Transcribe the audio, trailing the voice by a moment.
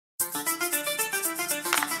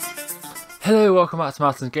Hello, welcome back to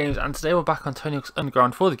Martin's Games, and today we're back on Tony Hawk's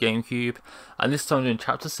Underground for the GameCube, and this time we're doing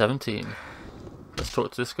Chapter 17. Let's talk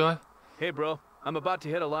to this guy. Hey bro, I'm about to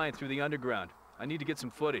hit a line through the underground. I need to get some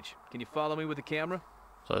footage. Can you follow me with the camera?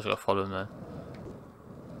 So I just gotta follow him there.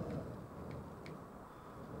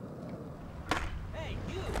 Hey,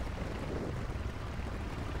 you!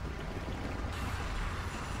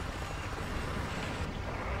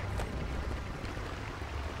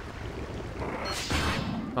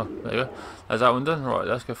 Oh, there you go. There's that one done. Right,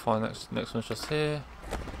 let's go find next one's just here.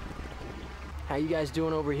 How you guys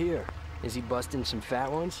doing over here? Is he busting some fat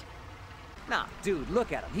ones? Nah, dude,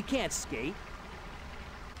 look at him. He can't skate.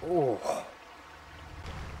 Oh.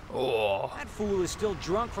 Oh. That fool is still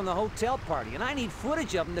drunk from the hotel party, and I need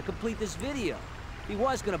footage of him to complete this video. He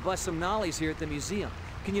was gonna bust some nollies here at the museum.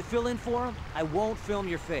 Can you fill in for him? I won't film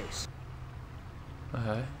your face.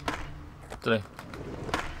 Okay. Dunno.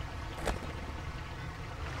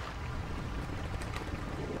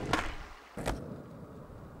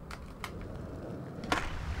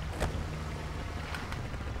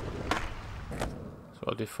 So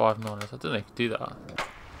I'll do 5 nines. I don't know if you can do that.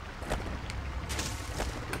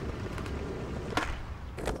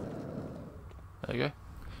 There you go.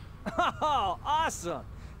 Oh, awesome!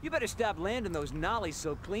 You better stop landing those nollies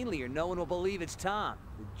so cleanly or no one will believe it's Tom,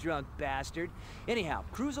 the drunk bastard. Anyhow,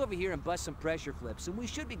 cruise over here and bust some pressure flips, and we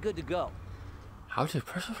should be good to go. How do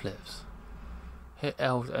pressure flips? Hit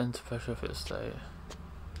L to enter pressure flip state.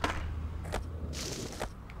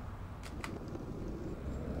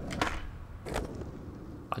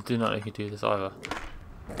 I do not know if you can do this either.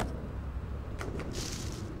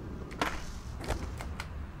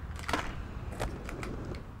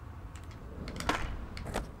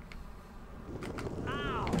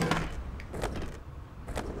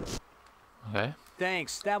 Okay.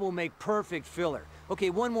 Thanks, that will make perfect filler. Okay,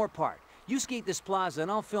 one more part. You skate this plaza and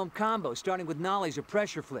I'll film combos starting with nollies or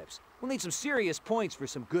pressure flips. We'll need some serious points for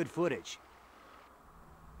some good footage.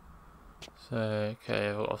 So, okay,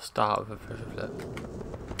 I'll start with a pressure flip.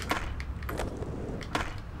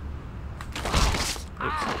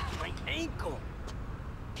 Ow, my ankle!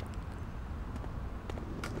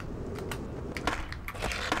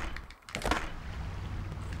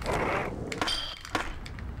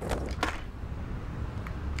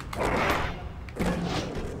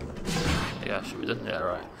 Yeah, should be done. Yeah,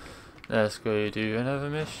 right. Let's go do another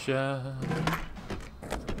mission.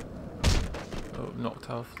 Oh, knocked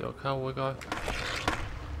off the old cowboy guy.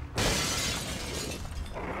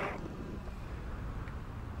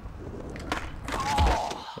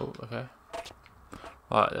 Oh, okay.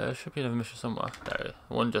 Right, there should be another mission somewhere. There,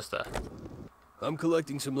 one just there. I'm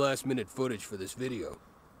collecting some last-minute footage for this video.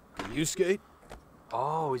 Can you skate?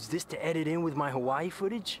 Oh, is this to edit in with my Hawaii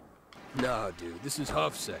footage? Nah, dude, this is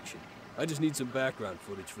Huff's section. I just need some background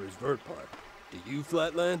footage for his vert part. Do you,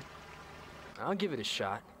 Flatland? I'll give it a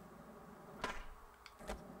shot.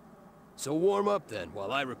 So warm up then,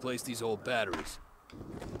 while I replace these old batteries.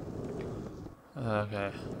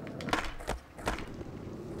 Okay.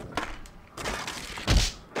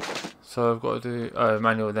 So I've got to do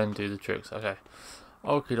manual, then do the tricks. Okay.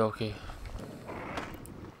 Okie dokie.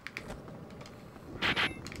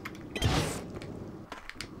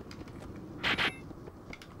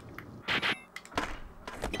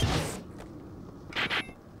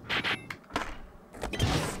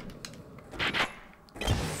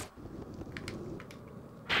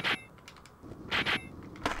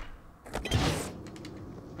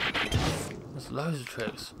 There's loads of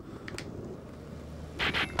tricks.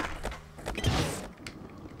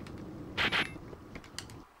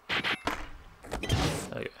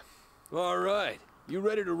 There you go. All right, you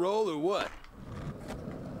ready to roll or what?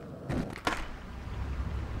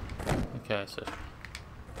 Okay, so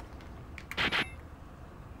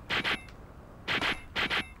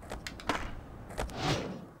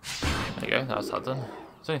there you go, that's that done.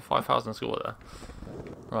 There's only 5,000 score there.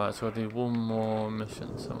 Right, so I'll do one more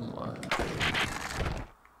mission somewhere.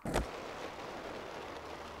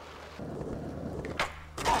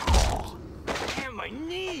 Damn, my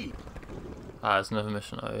knee! Ah, there's another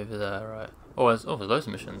mission over there, right. Oh, there's loads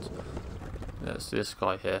of missions. Let's do this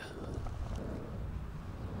guy here.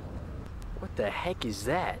 What the heck is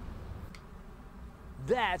that?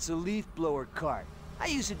 That's a leaf blower cart. I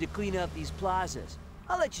use it to clean up these plazas.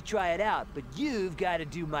 I'll let you try it out, but you've got to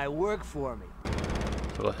do my work for me.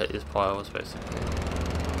 So I'll hit these piles basically.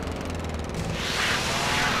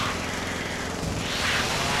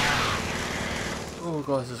 Oh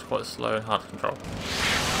guys, this is quite slow and hard to control.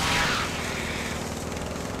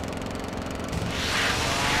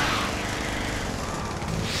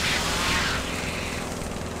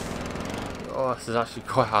 Oh, this is actually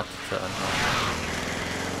quite hard to turn.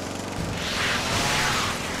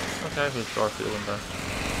 Okay, we'll drive through the window.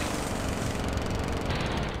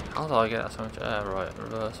 How do I get that so much air? Right,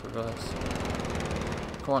 reverse, reverse.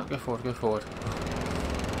 Come on, go forward, go forward.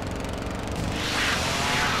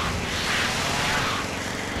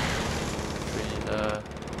 Tree there.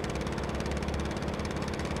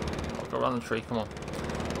 I'll go around the tree, come on.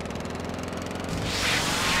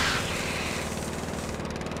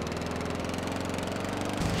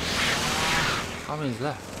 How many's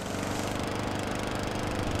left?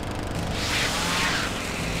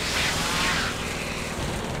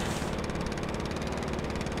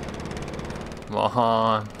 Come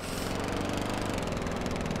on.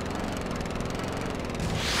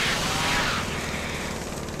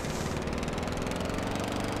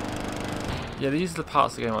 Yeah, these are the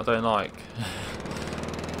parts of the game I don't like.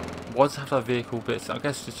 Why does it have to have vehicle bits? I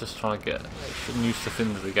guess it's just trying to get used to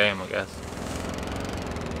things of the game, I guess.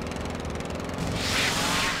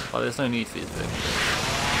 Like, there's no need for these vehicles.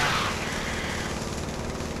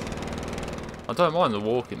 I don't mind the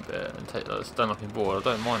walking bit and take that stand up in board, I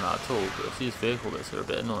don't mind that at all, but if these vehicle bits are a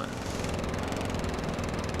bit annoying.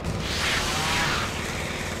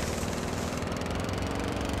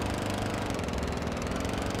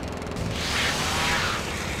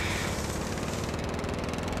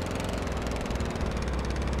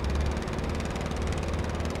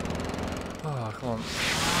 Oh, come on.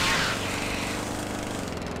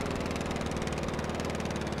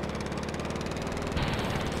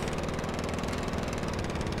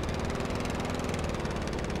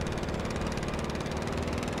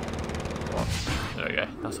 There we go,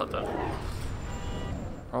 that's that done.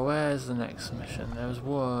 Oh, where's the next mission? There's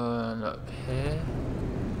one up here.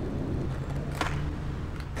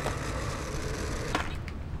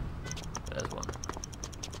 There's one.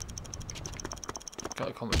 Got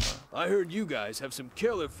a comment. I heard you guys have some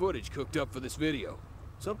killer footage cooked up for this video.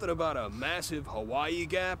 Something about a massive Hawaii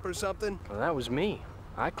gap or something? Well, that was me.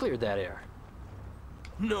 I cleared that air.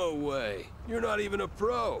 No way. You're not even a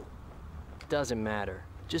pro. Doesn't matter.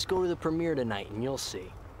 Just go to the premiere tonight and you'll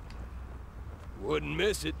see. Wouldn't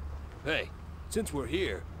miss it. Hey, since we're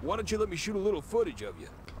here, why don't you let me shoot a little footage of you?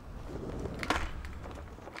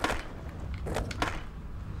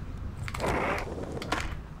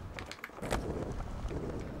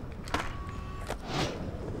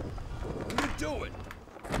 What are you doing?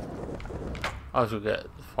 I should get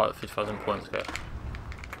 50,000 points, go.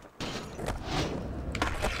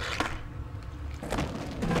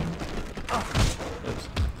 Oops.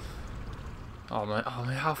 Oh man,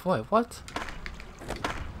 halfway, what?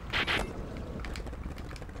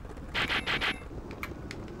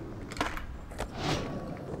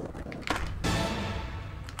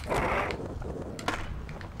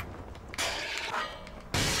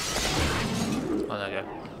 Oh, there you go.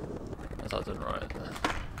 That's not doing right.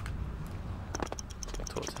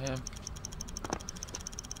 Talk to him.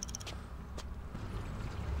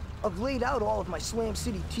 I've laid out all of my Slam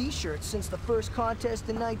City t-shirts since the first contest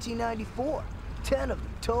in 1994. 10 of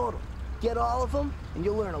them total. Get all of them, and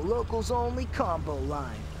you'll learn a locals-only combo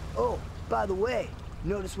line. Oh, by the way,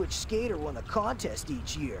 notice which skater won the contest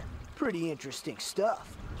each year. Pretty interesting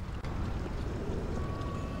stuff.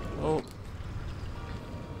 Oh.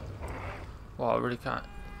 Wow, I really can't.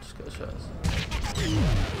 Just get the shirts.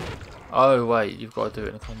 Oh wait, you've got to do it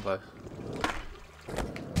in a combo.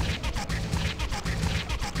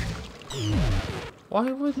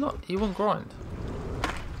 Why would not? He wouldn't grind.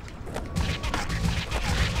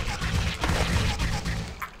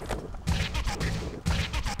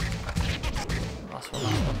 Last one,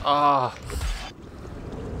 last one. Ah.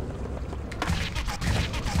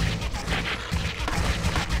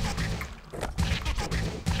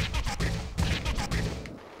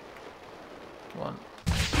 Come on.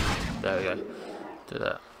 There we go. Do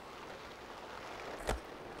that.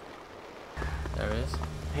 There he is.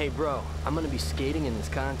 Hey bro, I'm gonna be skating in this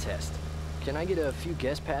contest. Can I get a few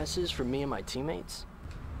guest passes for me and my teammates?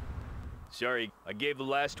 Sorry, I gave the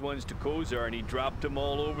last ones to Kozar and he dropped them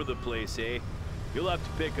all over the place, eh? You'll have to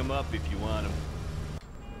pick them up if you want them.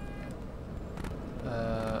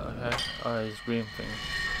 Okay. Oh, his green thing.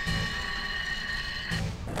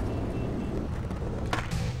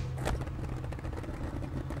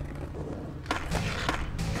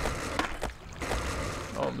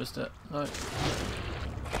 Oh, missed it. No.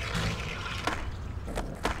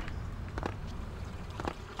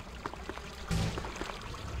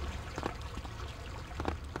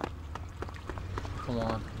 Come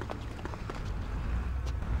on.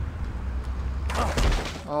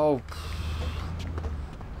 Oh.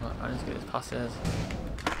 Right, I need to get his passes.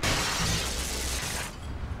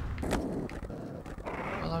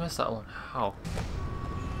 I missed that one? How?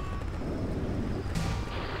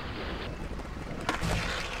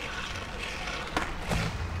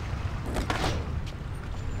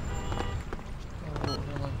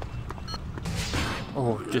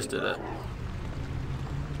 Oh, just did it.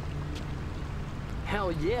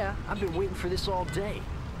 Hell yeah, I've been waiting for this all day.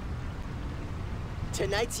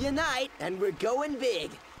 Tonight's your night, and we're going big.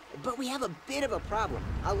 But we have a bit of a problem.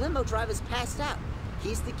 Our limo driver's passed out.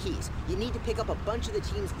 Here's the keys. You need to pick up a bunch of the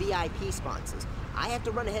team's VIP sponsors. I have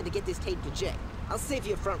to run ahead to get this taped to Jay. I'll save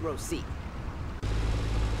you a front row seat.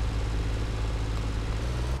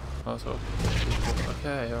 Oh, so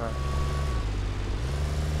okay, alright.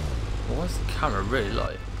 Well, what's the camera really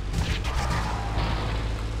like?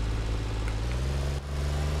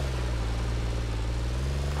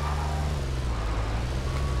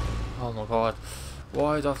 Oh my god,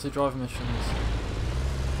 why do I have to drive missions?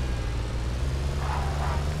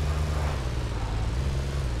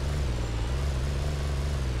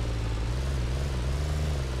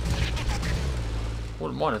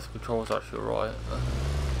 Wouldn't mind if the controls actually alright.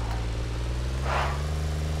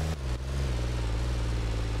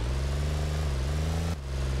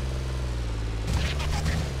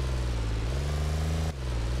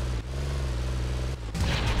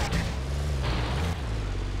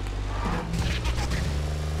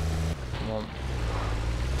 Come on.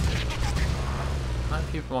 How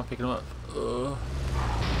many people am I picking up?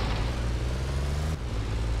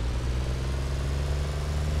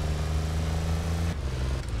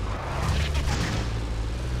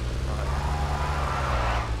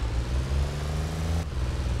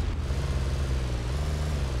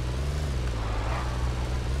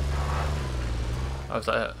 Oh, is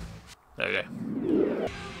that it? There we go.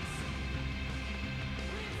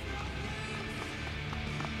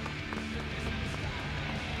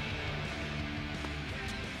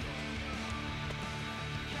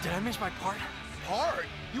 Did I miss my part? Part?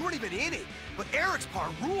 You weren't even in it. But Eric's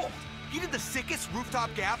part ruled. He did the sickest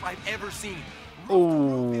rooftop gap I've ever seen.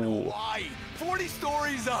 Roof in Hawaii. 40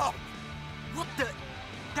 stories up. What the?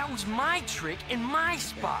 That was my trick in my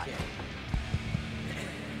spot.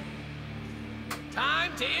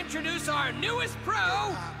 Time to introduce our newest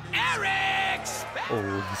pro, Eric!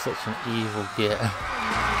 Oh, he's such an evil git.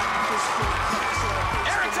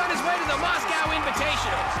 Eric's on his way to the Moscow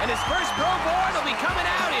Invitational, and his first pro board will be coming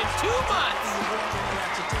out in 2 months.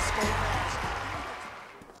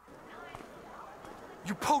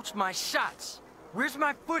 You poached my shots. Where's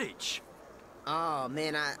my footage? Oh,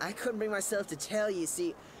 man, I couldn't bring myself to tell you.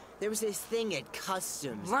 See, there was this thing at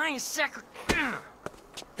Customs. Lying secret.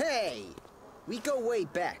 Hey! We go way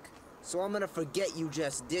back, so I'm gonna forget you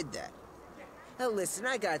just did that. Now listen,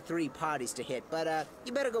 I got 3 parties to hit, but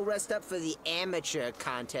you better go rest up for the amateur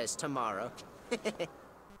contest tomorrow.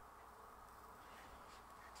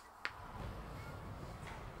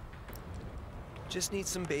 Just need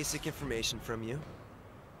some basic information from you.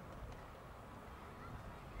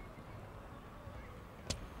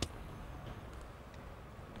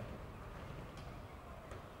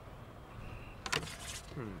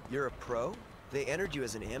 You're a pro? They entered you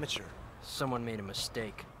as an amateur. Someone made a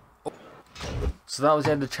mistake. So that was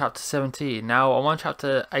the end of chapter 17. Now I'm on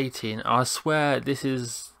chapter 18. I swear this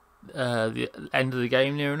is the end of the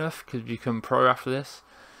game near enough, because you can pro after this.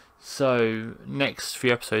 So next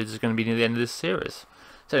few episodes is going to be near the end of this series.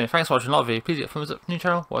 So anyway, thanks for watching the video. Please get a thumbs up, new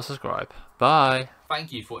channel, or subscribe. Bye.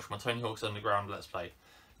 Thank you for watching my Tony Hawk's Underground Let's Play.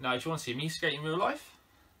 Now if you want to see me skate in real life,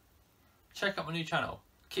 check out my new channel,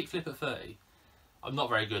 Kickflip at 30. I'm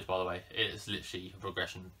not very good, by the way. It is literally a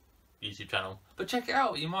progression YouTube channel, but check it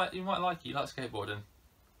out. You might like it. You like skateboarding.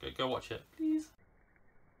 Go watch it, please.